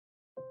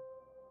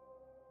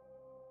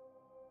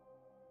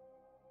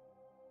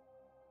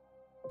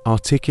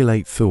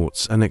articulate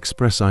thoughts and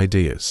express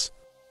ideas.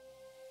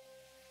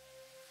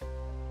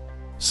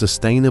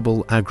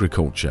 Sustainable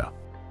agriculture.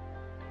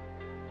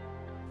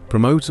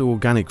 Promote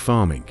organic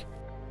farming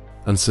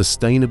and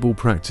sustainable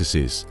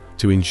practices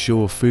to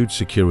ensure food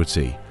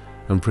security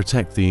and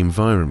protect the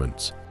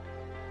environment.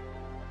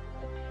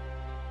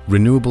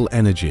 Renewable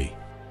energy.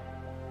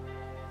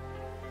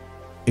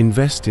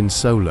 Invest in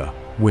solar,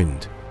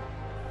 wind,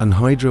 and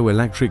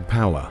hydroelectric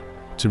power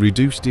to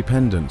reduce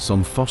dependence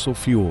on fossil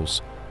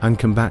fuels and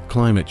combat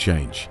climate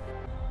change.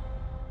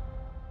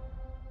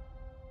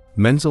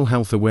 Mental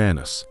health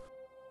awareness.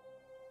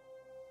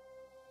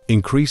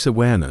 Increase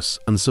awareness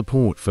and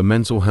support for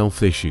mental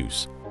health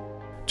issues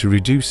to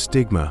reduce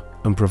stigma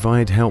and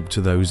provide help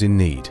to those in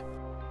need.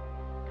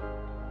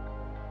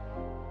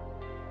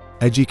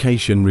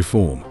 Education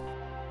reform.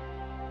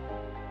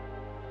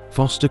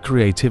 Foster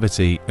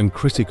creativity and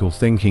critical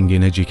thinking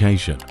in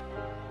education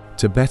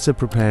to better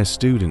prepare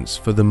students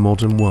for the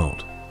modern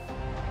world.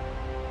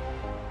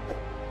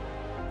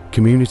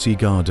 Community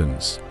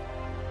gardens.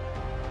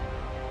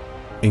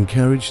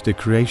 Encourage the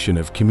creation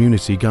of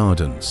community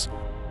gardens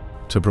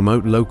to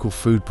promote local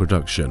food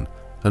production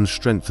and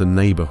strengthen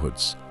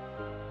neighborhoods.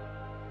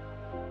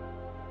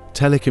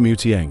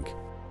 Telecommuting.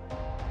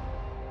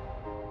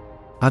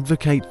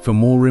 Advocate for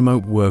more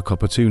remote work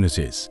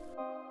opportunities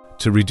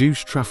to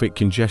reduce traffic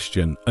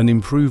congestion and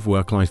improve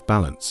work-life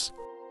balance.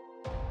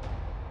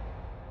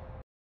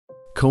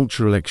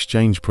 Cultural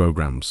exchange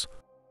programs.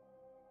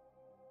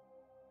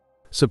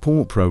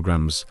 Support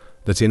programs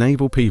that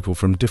enable people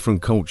from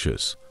different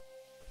cultures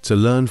to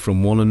learn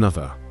from one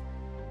another.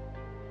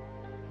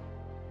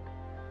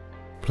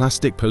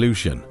 Plastic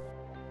pollution.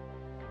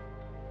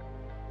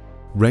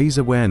 Raise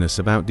awareness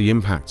about the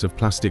impact of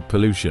plastic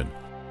pollution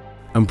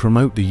and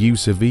promote the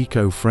use of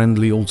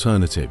eco-friendly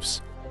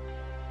alternatives.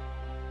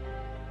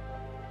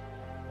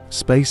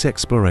 Space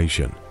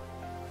exploration.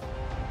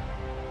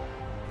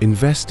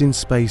 Invest in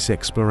space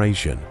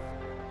exploration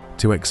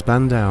to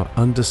expand our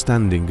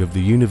understanding of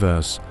the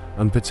universe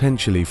and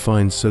potentially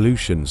find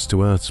solutions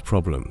to Earth's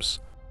problems.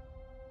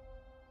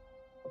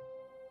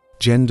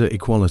 Gender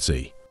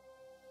equality.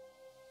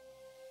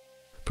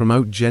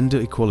 Promote gender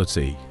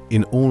equality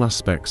in all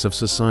aspects of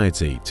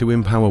society to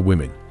empower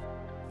women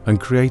and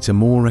create a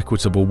more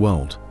equitable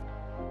world.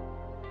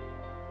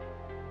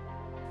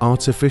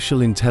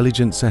 Artificial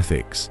intelligence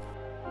ethics.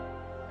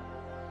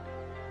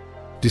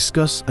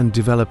 Discuss and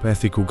develop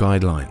ethical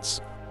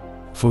guidelines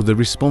for the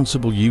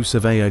responsible use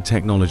of AI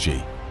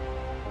technology.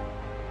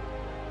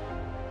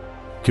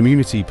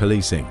 Community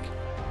policing.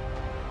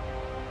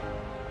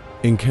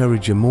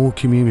 Encourage a more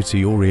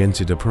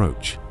community-oriented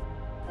approach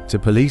to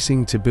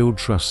policing to build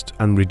trust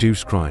and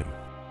reduce crime.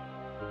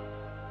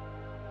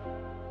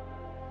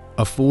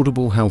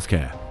 Affordable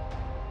healthcare.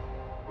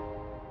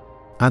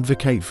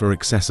 Advocate for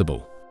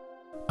accessible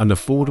and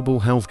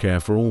affordable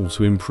healthcare for all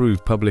to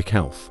improve public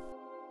health.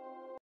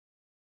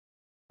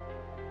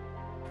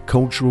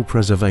 Cultural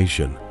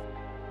preservation.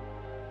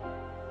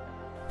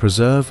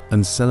 Preserve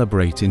and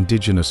celebrate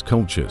indigenous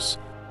cultures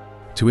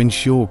to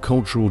ensure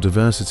cultural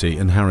diversity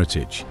and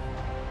heritage.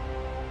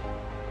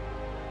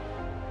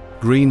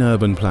 Green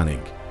urban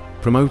planning.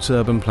 Promote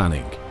urban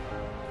planning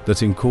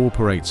that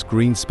incorporates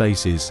green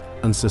spaces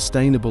and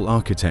sustainable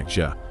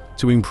architecture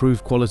to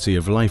improve quality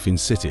of life in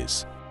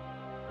cities.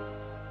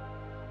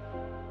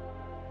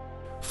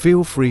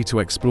 Feel free to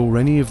explore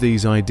any of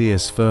these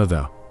ideas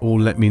further or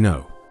let me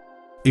know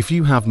if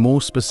you have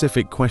more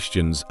specific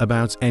questions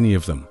about any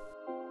of them.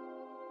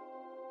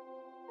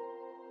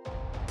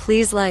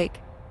 Please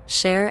like,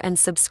 share and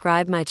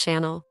subscribe my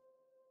channel.